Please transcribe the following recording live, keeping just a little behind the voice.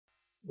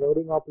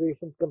Loading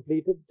operations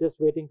completed, just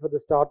waiting for the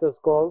starter's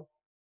call.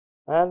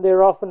 And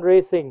they're off and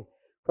racing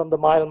from the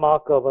mile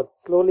marker, but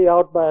slowly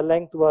out by a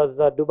length was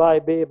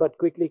Dubai Bay, but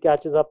quickly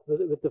catches up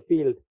with the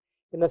field.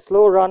 In a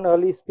slow run,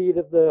 early speed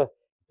of the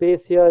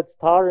pace here, it's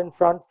Thar in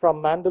front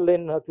from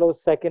Mandolin, a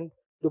close second.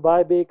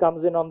 Dubai Bay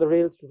comes in on the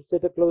rails to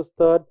sit a close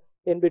third.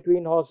 In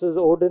between horses,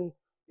 Odin.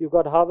 You've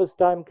got Harvest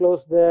Time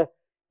close there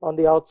on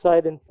the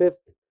outside in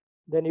fifth.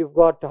 Then you've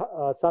got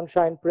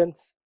Sunshine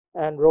Prince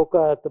and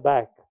Roka at the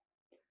back.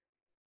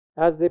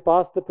 As they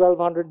pass the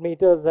 1200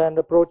 meters and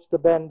approach the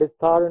bend, it's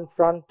Thar in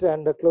front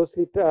and a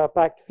closely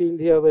packed field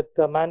here with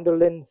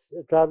Mandolins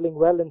traveling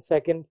well in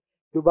second.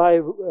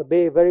 Dubai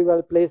Bay very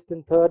well placed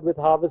in third with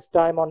Harvest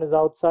Time on his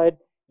outside.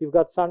 You've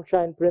got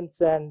Sunshine Prince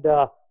and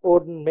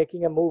Odin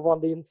making a move on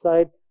the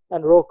inside,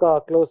 and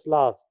Roka close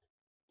last.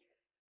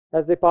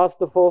 As they pass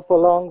the 4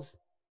 furlongs,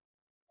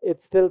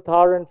 it's still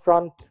Thar in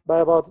front by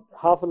about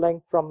half a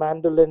length from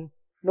Mandolin.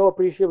 No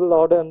appreciable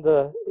order in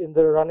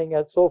the running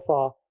as so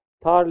far.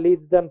 Thar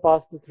leads them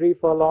past the 3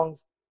 furlongs.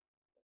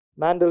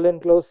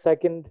 Mandolin close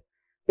second.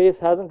 Pace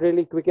hasn't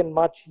really quickened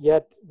much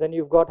yet. Then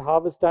you've got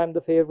Harvest Time,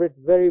 the favorite,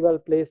 very well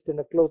placed in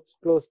a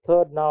close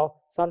third now.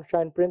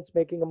 Sunshine Prince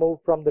making a move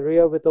from the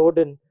rear with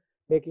Odin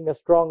making a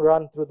strong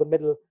run through the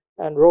middle,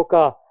 and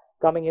Roka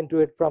coming into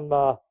it from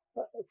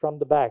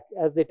the back.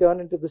 As they turn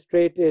into the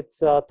straight, it's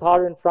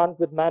Thar in front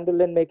with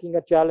Mandolin making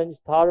a challenge.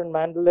 Thar and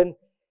Mandolin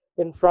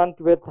in front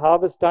with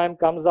Harvest Time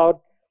comes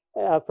out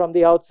from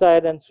the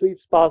outside and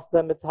sweeps past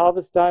them. It's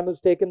Harvest Time who's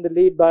taken the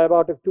lead by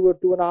about 2 or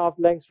 2.5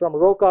 lengths from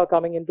Roka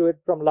coming into it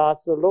from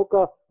last. So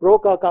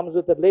Roka comes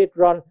with a late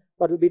run,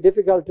 but it'll be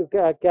difficult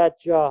to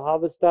catch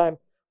Harvest Time,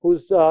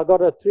 who's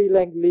got a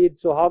 3-length lead.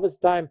 So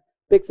Harvest Time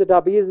picks it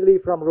up easily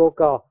from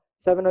Roka,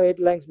 7 or 8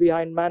 lengths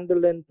behind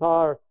Mandolin,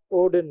 Thar,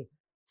 Odin,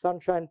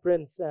 Sunshine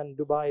Prince and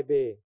Dubai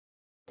Bay.